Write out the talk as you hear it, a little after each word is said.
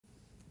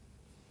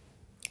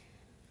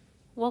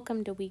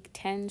Welcome to Week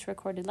 10's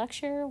recorded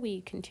lecture.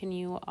 We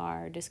continue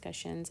our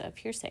discussions of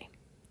hearsay.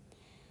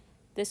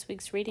 This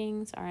week's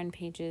readings are on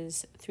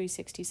pages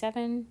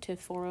 367 to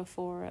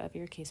 404 of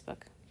your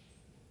casebook.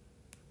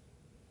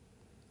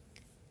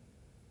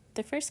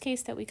 The first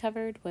case that we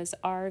covered was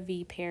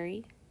R.V.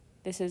 Perry.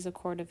 This is a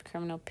Court of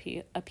Criminal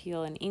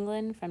Appeal in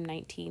England from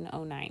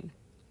 1909.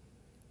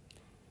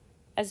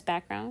 As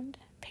background,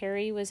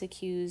 Perry was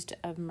accused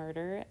of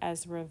murder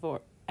as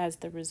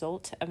the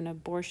result of an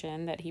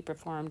abortion that he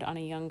performed on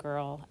a young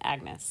girl,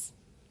 Agnes.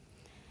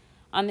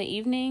 On the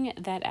evening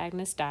that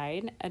Agnes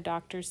died, a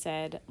doctor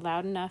said,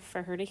 loud enough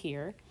for her to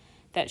hear,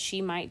 that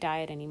she might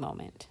die at any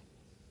moment.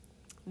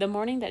 The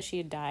morning that she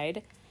had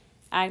died,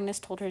 Agnes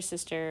told her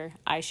sister,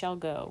 "I shall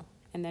go,"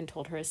 and then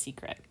told her a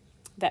secret,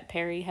 that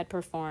Perry had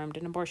performed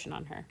an abortion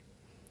on her.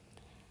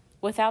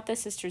 Without the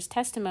sister's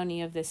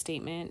testimony of this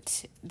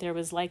statement, there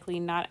was likely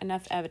not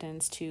enough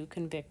evidence to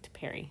convict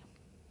Perry.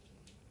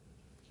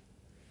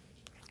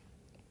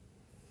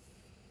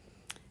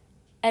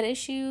 At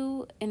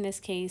issue in this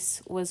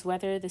case was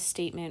whether the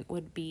statement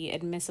would be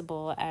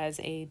admissible as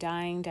a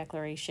dying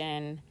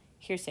declaration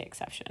hearsay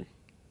exception.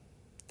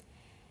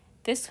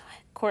 This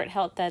court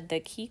held that the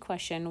key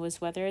question was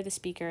whether the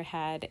speaker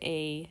had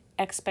an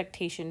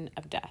expectation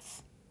of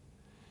death,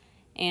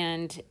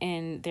 and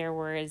in their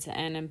words,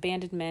 an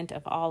abandonment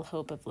of all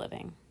hope of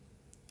living.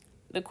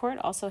 The court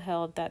also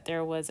held that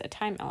there was a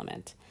time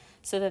element,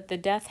 so that the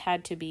death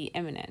had to be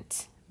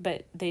imminent,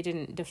 but they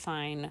didn't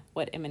define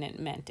what imminent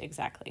meant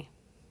exactly.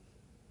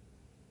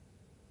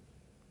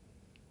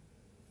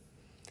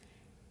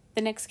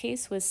 The next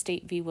case was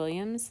State v.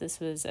 Williams. This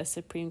was a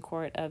Supreme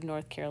Court of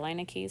North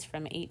Carolina case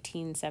from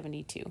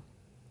 1872.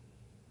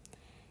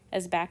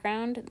 As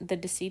background, the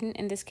decedent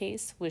in this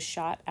case was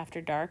shot after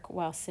dark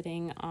while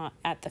sitting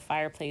at the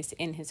fireplace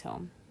in his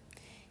home.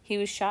 He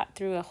was shot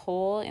through a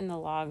hole in the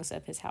logs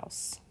of his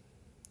house.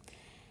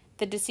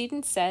 The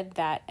decedent said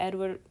that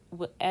Edward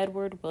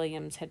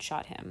Williams had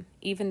shot him,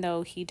 even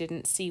though he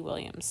didn't see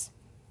Williams.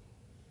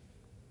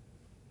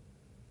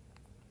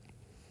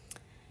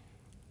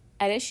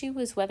 At issue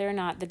was whether or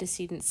not the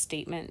decedent's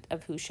statement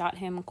of who shot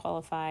him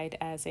qualified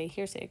as a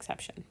hearsay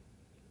exception.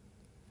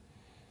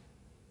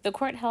 The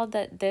court held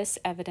that this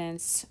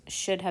evidence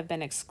should have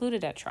been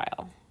excluded at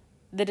trial.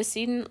 The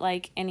decedent,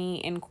 like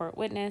any in-court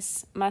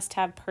witness, must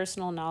have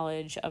personal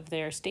knowledge of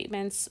their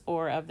statements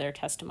or of their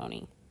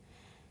testimony.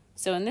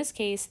 So in this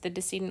case, the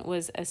decedent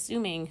was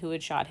assuming who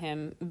had shot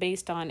him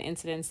based on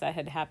incidents that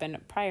had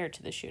happened prior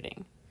to the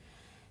shooting.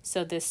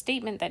 So this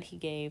statement that he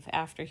gave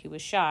after he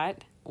was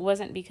shot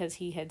wasn't because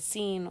he had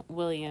seen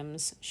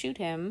Williams shoot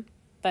him,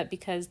 but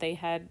because they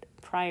had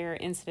prior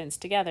incidents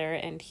together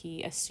and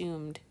he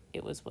assumed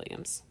it was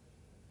Williams.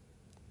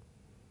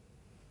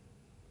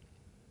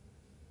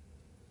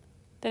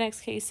 The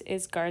next case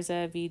is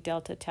Garza v.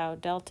 Delta Tau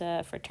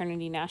Delta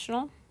Fraternity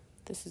National.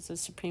 This is a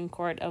Supreme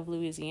Court of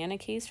Louisiana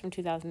case from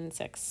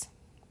 2006.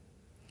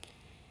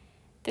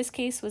 This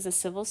case was a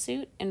civil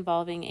suit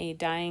involving a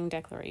dying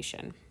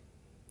declaration.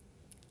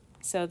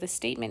 So the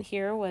statement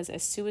here was a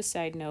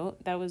suicide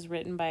note that was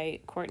written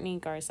by Courtney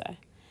Garza,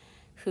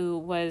 who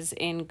was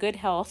in good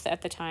health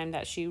at the time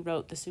that she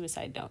wrote the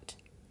suicide note.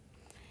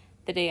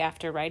 The day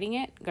after writing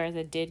it,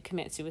 Garza did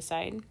commit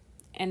suicide,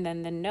 and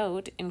then the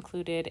note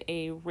included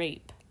a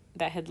rape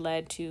that had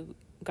led to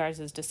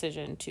Garza's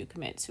decision to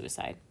commit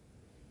suicide.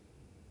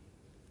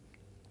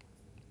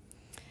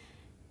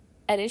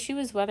 At issue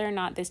is whether or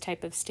not this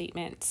type of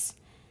statements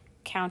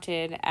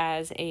counted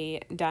as a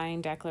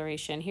dying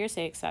declaration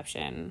hearsay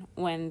exception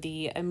when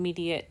the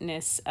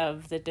immediateness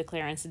of the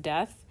declarant's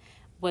death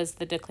was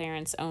the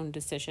declarant's own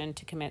decision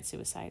to commit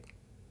suicide.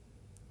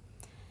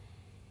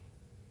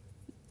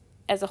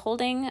 As a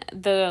holding,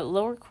 the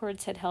lower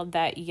courts had held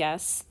that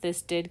yes,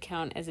 this did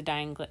count as a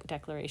dying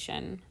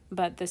declaration,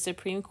 but the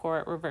Supreme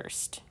Court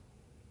reversed.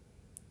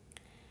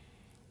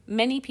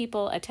 Many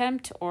people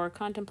attempt or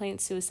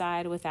contemplate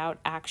suicide without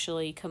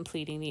actually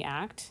completing the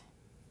act.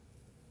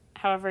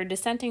 However,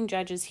 dissenting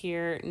judges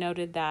here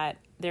noted that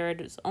there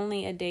was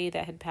only a day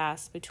that had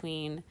passed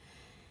between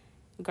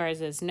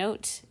Garza's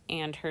note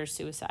and her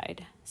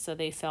suicide, so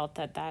they felt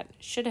that that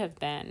should have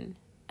been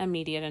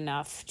immediate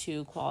enough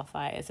to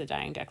qualify as a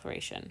dying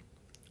declaration.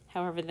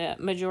 However, the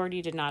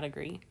majority did not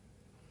agree.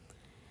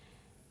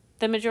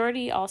 The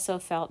majority also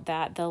felt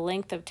that the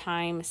length of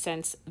time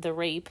since the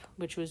rape,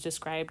 which was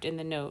described in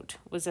the note,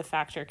 was a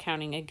factor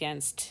counting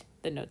against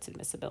the note's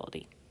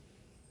admissibility.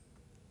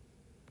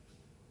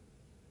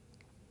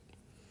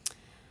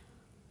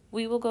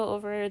 We will go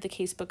over the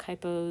casebook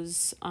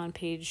hypos on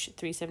page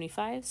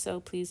 375, so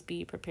please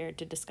be prepared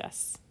to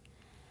discuss.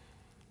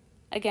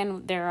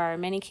 Again, there are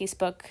many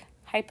casebook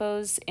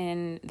hypos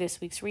in this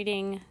week's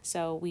reading,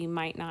 so we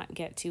might not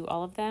get to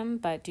all of them,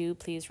 but do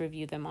please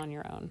review them on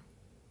your own.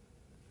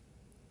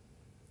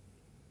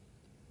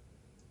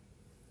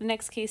 The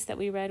next case that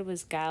we read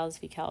was Giles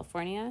v.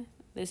 California.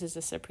 This is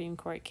a Supreme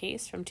Court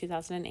case from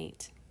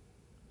 2008.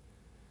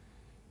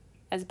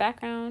 As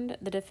background,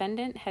 the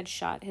defendant had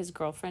shot his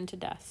girlfriend to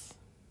death.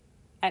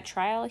 At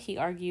trial, he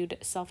argued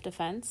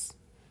self-defense,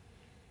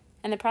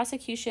 And the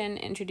prosecution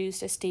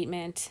introduced a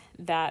statement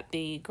that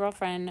the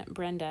girlfriend,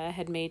 Brenda,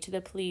 had made to the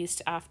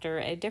police after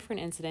a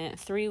different incident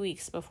 3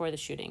 weeks before the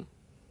shooting.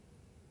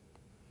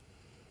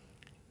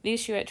 The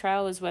issue at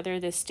trial was whether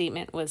this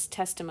statement was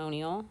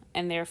testimonial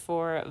and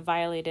therefore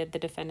violated the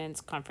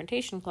defendant's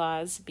confrontation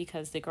clause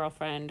because the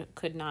girlfriend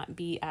could not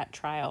be at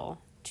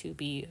trial to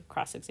be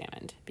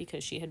cross-examined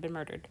because she had been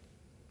murdered.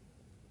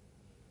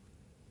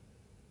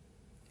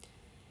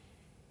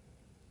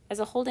 As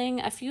a holding,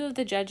 a few of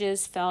the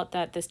judges felt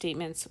that the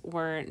statements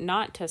were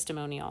not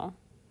testimonial.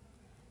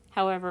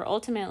 However,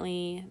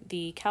 ultimately,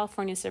 the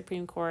California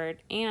Supreme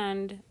Court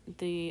and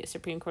the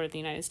Supreme Court of the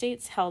United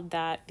States held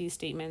that these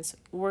statements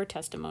were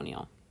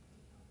testimonial.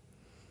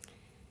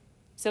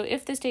 So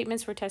if the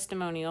statements were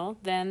testimonial,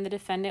 then the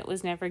defendant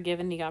was never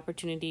given the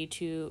opportunity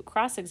to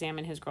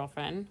cross-examine his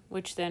girlfriend,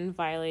 which then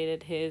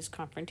violated his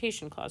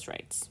confrontation clause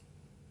rights.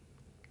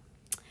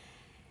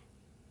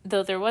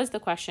 Though there was the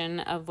question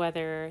of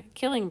whether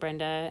killing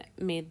Brenda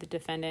made the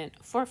defendant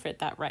forfeit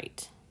that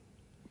right.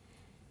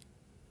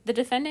 The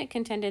defendant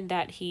contended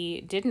that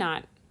he did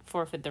not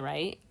forfeit the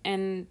right,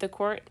 and the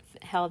court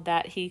held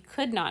that he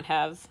could not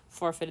have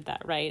forfeited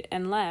that right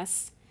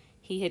unless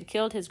he had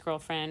killed his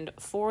girlfriend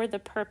for the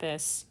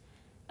purpose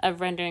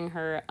of rendering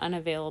her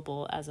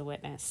unavailable as a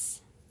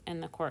witness,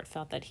 and the court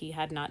felt that he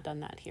had not done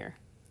that here.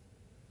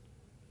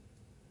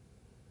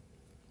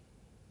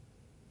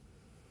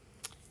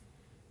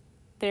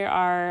 There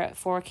are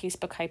 4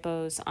 casebook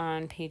hypos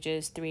on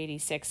pages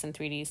 386 and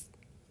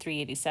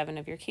 387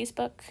 of your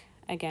casebook.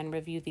 Again,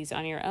 review these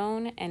on your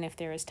own, and if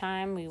there is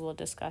time, we will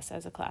discuss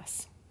as a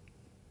class.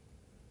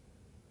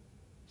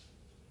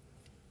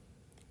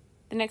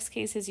 The next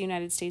case is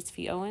United States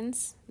v.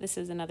 Owens. This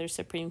is another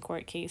Supreme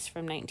Court case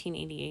from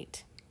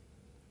 1988.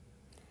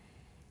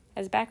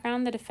 As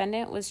background, the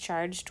defendant was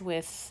charged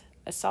with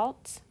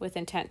assault with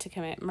intent to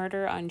commit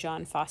murder on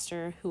John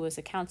Foster, who was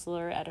a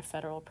counselor at a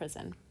federal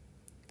prison.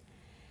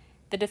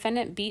 The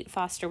defendant beat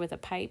Foster with a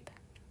pipe,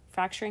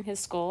 fracturing his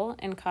skull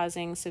and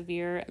causing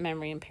severe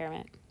memory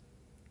impairment.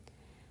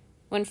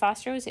 When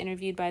Foster was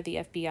interviewed by the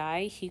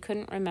FBI, he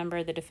couldn't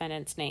remember the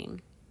defendant's name.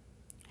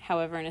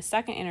 However, in a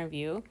second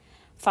interview,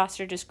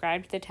 Foster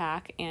described the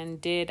attack and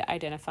did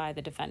identify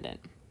the defendant.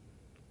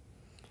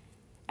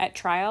 At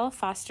trial,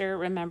 Foster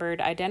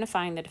remembered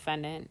identifying the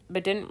defendant,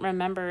 but didn't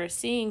remember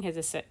seeing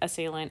his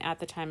assailant at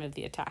the time of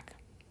the attack.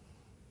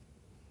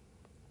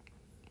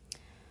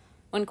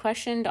 When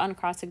questioned on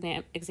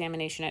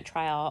cross-examination at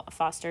trial,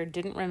 Foster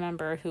didn't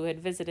remember who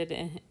had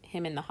visited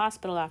him in the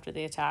hospital after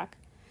the attack,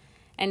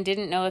 and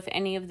didn't know if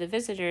any of the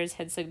visitors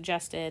had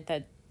suggested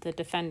that the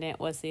defendant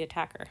was the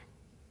attacker.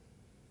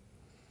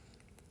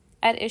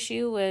 At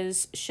issue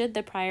was, should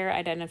the prior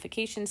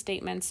identification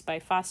statements by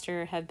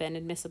Foster have been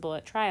admissible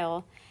at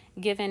trial,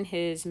 given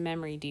his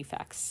memory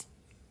defects?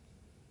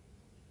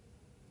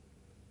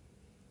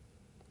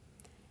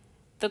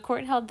 The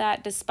court held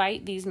that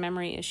despite these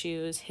memory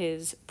issues,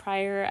 his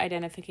prior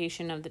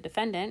identification of the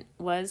defendant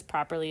was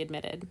properly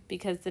admitted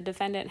because the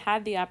defendant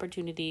had the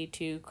opportunity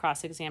to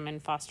cross-examine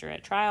Foster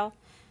at trial,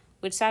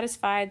 which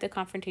satisfied the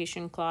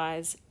Confrontation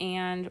Clause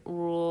and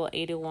Rule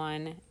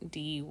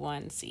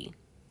 801D1C.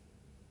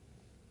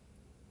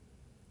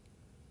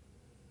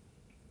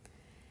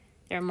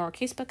 There are more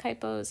casebook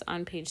hypos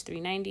on page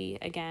 390.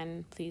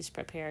 Again, please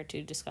prepare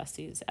to discuss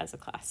these as a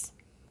class.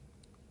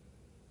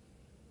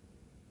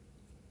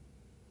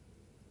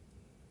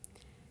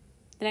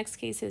 The next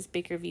case is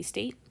Baker v.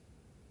 State.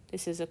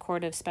 This is a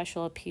Court of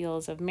Special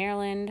Appeals of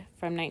Maryland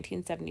from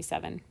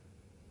 1977.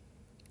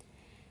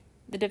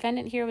 The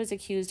defendant here was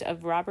accused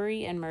of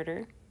robbery and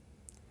murder.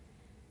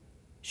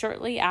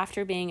 Shortly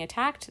after being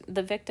attacked,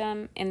 the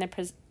victim, in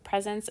the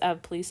presence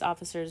of police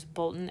officers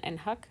Bolton and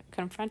Huck,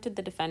 confronted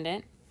the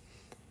defendant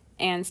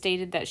and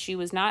stated that she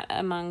was not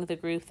among the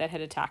group that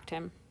had attacked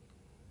him.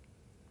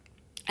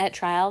 At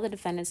trial, the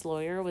defendant's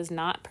lawyer was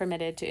not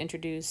permitted to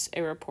introduce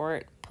a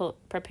report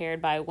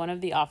prepared by one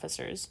of the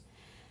officers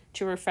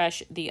to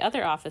refresh the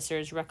other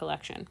officer's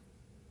recollection.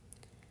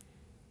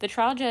 The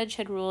trial judge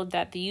had ruled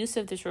that the use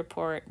of this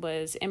report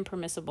was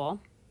impermissible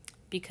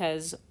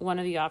because one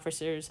of the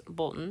officers,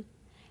 Bolton,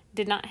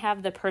 did not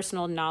have the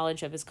personal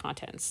knowledge of his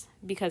contents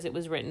because it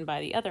was written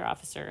by the other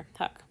officer,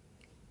 Huck.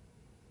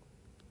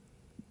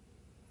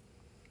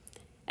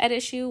 At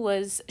issue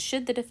was,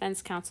 should the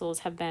defense counsels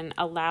have been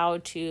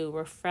allowed to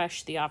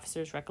refresh the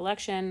officer's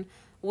recollection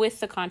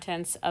with the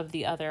contents of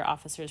the other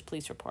officer's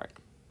police report?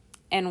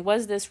 And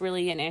was this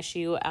really an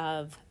issue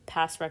of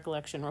past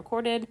recollection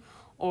recorded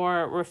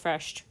or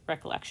refreshed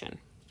recollection?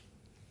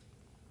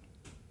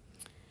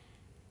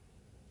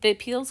 The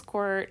appeals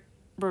court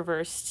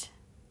reversed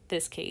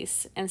this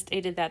case and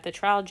stated that the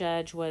trial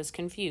judge was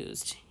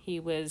confused. He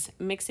was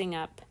mixing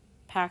up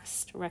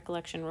past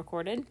recollection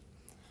recorded,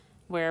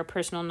 where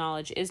personal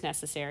knowledge is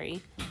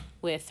necessary,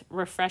 with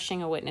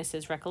refreshing a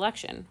witness's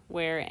recollection,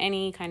 where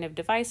any kind of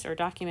device or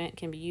document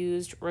can be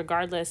used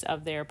regardless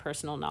of their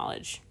personal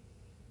knowledge.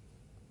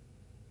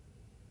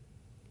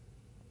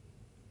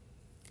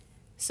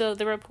 So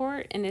the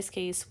report in this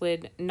case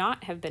would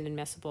not have been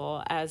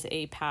admissible as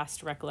a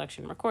past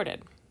recollection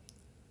recorded.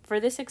 For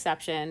this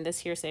exception, this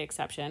hearsay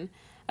exception,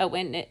 a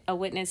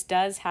witness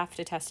does have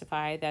to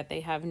testify that they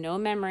have no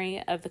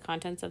memory of the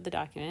contents of the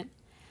document,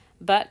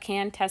 but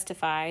can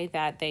testify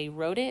that they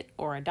wrote it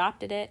or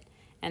adopted it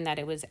and that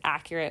it was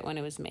accurate when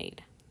it was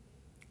made.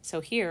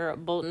 So here,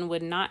 Bolton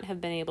would not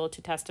have been able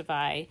to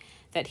testify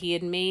that he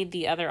had made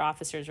the other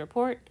officer's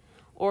report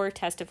or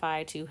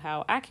testify to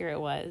how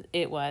accurate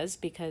it was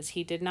because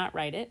he did not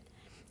write it,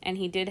 and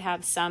he did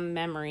have some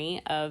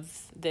memory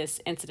of this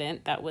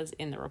incident that was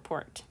in the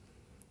report.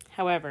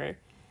 However,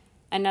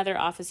 another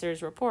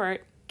officer's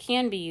report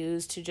can be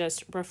used to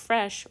just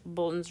refresh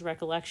Bolton's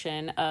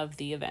recollection of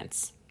the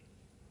events.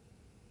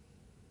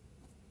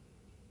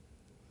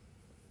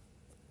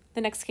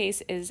 The next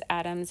case is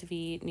Adams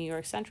v. New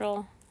York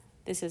Central.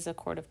 This is a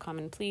Court of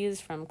Common Pleas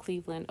from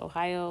Cleveland,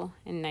 Ohio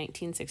in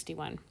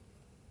 1961.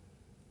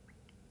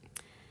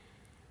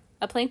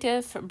 A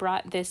plaintiff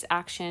brought this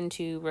action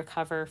to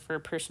recover for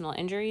personal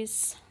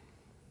injuries.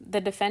 The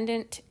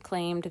defendant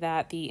claimed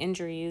that the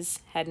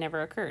injuries had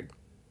never occurred.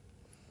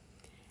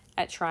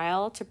 At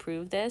trial, to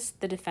prove this,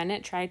 the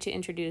defendant tried to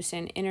introduce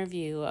an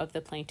interview of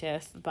the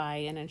plaintiff by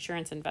an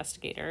insurance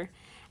investigator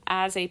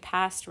as a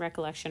past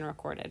recollection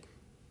recorded.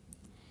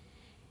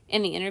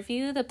 In the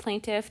interview, the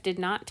plaintiff did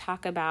not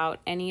talk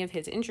about any of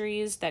his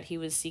injuries that he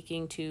was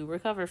seeking to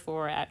recover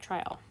for at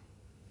trial.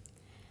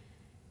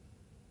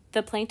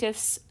 The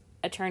plaintiff's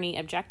attorney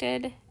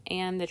objected,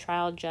 and the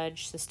trial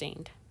judge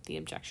sustained the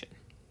objection.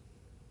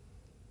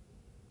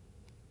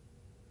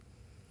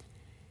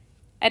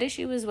 At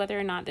issue was whether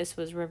or not this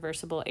was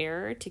reversible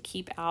error to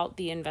keep out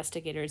the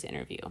investigator's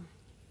interview.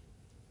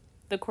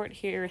 The court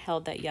here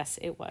held that yes,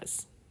 it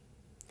was.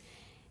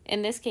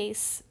 In this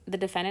case, the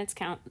defendant's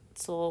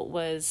counsel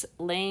was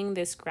laying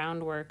this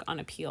groundwork on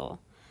appeal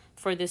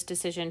for this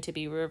decision to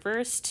be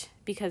reversed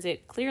because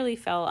it clearly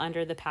fell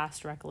under the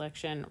past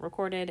recollection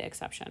recorded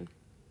exception.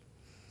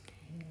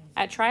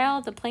 At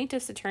trial, the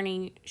plaintiff's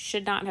attorney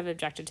should not have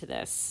objected to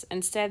this.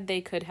 Instead, they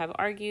could have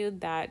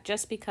argued that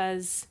just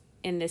because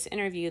in this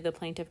interview the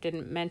plaintiff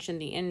didn't mention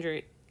the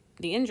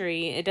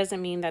injury, it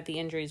doesn't mean that the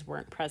injuries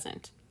weren't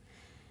present.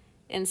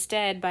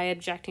 Instead, by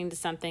objecting to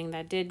something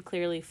that did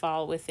clearly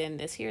fall within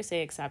this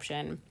hearsay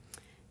exception,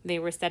 they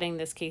were setting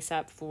this case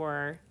up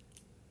for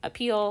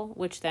appeal,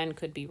 which then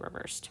could be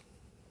reversed.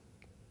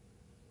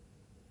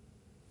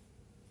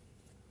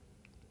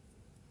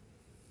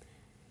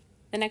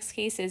 The next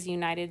case is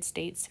United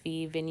States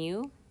v.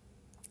 Venue.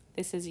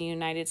 This is a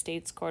United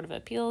States Court of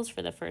Appeals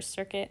for the First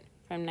Circuit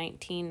from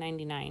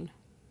 1999.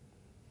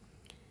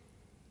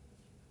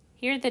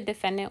 Here, the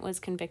defendant was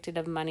convicted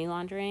of money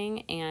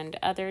laundering and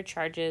other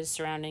charges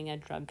surrounding a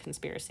drug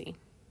conspiracy.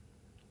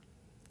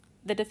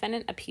 The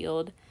defendant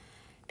appealed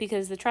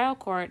because the trial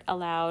court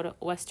allowed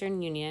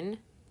Western Union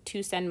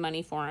to send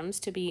money forms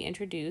to be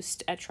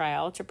introduced at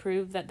trial to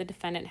prove that the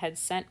defendant had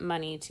sent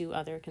money to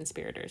other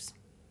conspirators.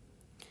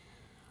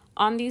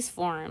 On these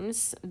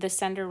forms, the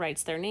sender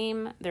writes their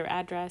name, their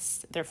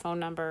address, their phone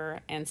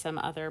number, and some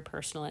other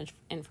personal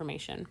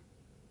information.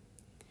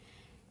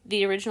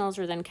 The originals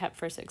are then kept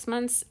for 6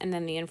 months, and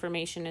then the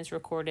information is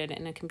recorded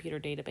in a computer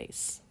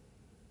database.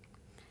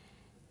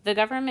 The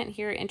government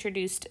here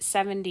introduced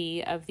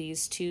 70 of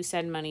these to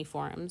send money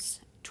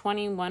forms,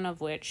 21 of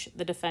which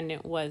the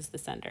defendant was the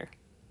sender.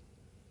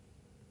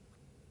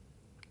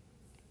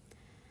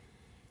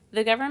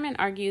 The government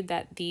argued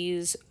that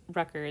these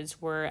records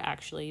were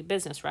actually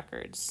business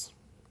records.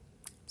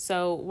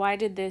 So why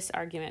did this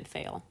argument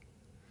fail?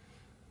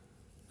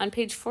 On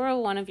page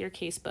 401 of your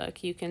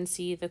casebook, you can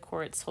see the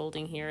court's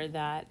holding here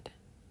that,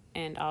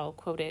 and I'll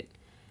quote it,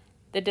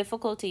 "The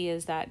difficulty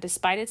is that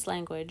despite its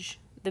language,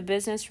 the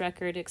business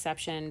record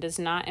exception does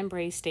not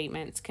embrace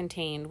statements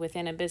contained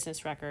within a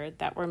business record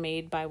that were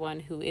made by one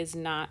who is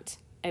not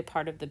a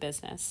part of the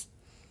business,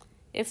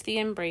 if the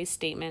embraced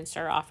statements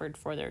are offered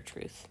for their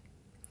truth."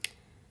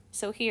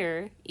 So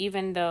here,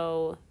 even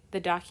though the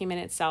document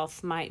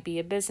itself might be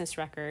a business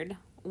record,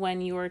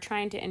 when you are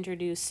trying to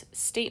introduce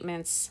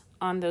statements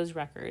on those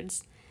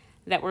records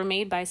that were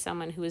made by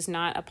someone who is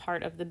not a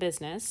part of the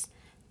business,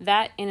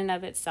 that in and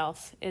of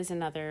itself is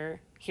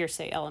another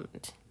hearsay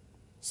element.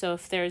 So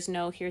if there's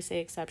no hearsay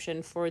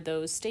exception for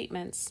those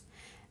statements,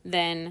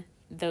 then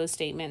those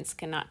statements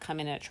cannot come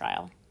in at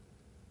trial.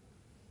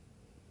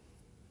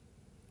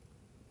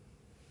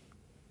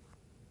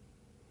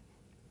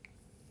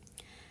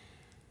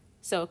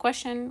 So a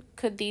question,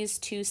 could these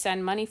to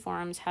send money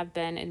forms have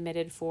been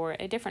admitted for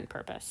a different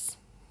purpose?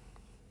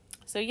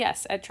 So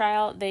yes, at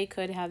trial they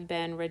could have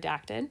been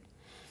redacted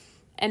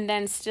and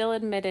then still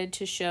admitted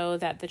to show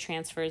that the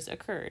transfers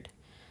occurred,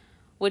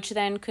 which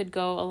then could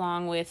go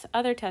along with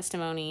other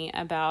testimony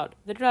about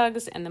the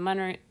drugs and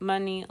the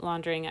money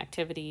laundering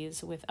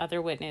activities with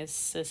other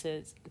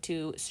witnesses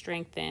to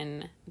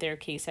strengthen their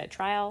case at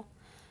trial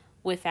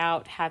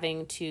without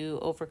having to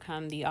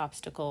overcome the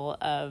obstacle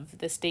of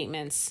the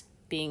statements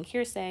being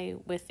hearsay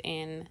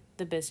within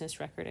the business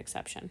record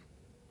exception.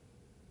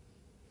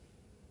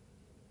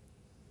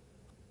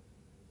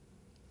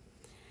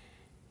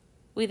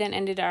 We then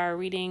ended our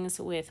readings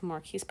with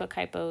more casebook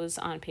hypos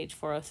on page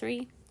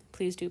 403.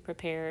 Please do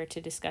prepare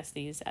to discuss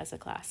these as a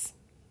class.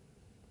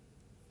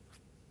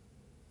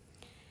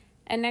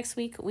 And next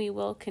week, we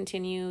will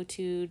continue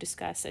to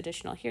discuss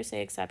additional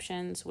hearsay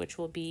exceptions, which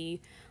will be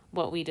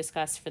what we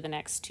discuss for the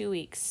next 2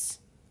 weeks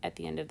at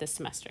the end of this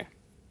semester.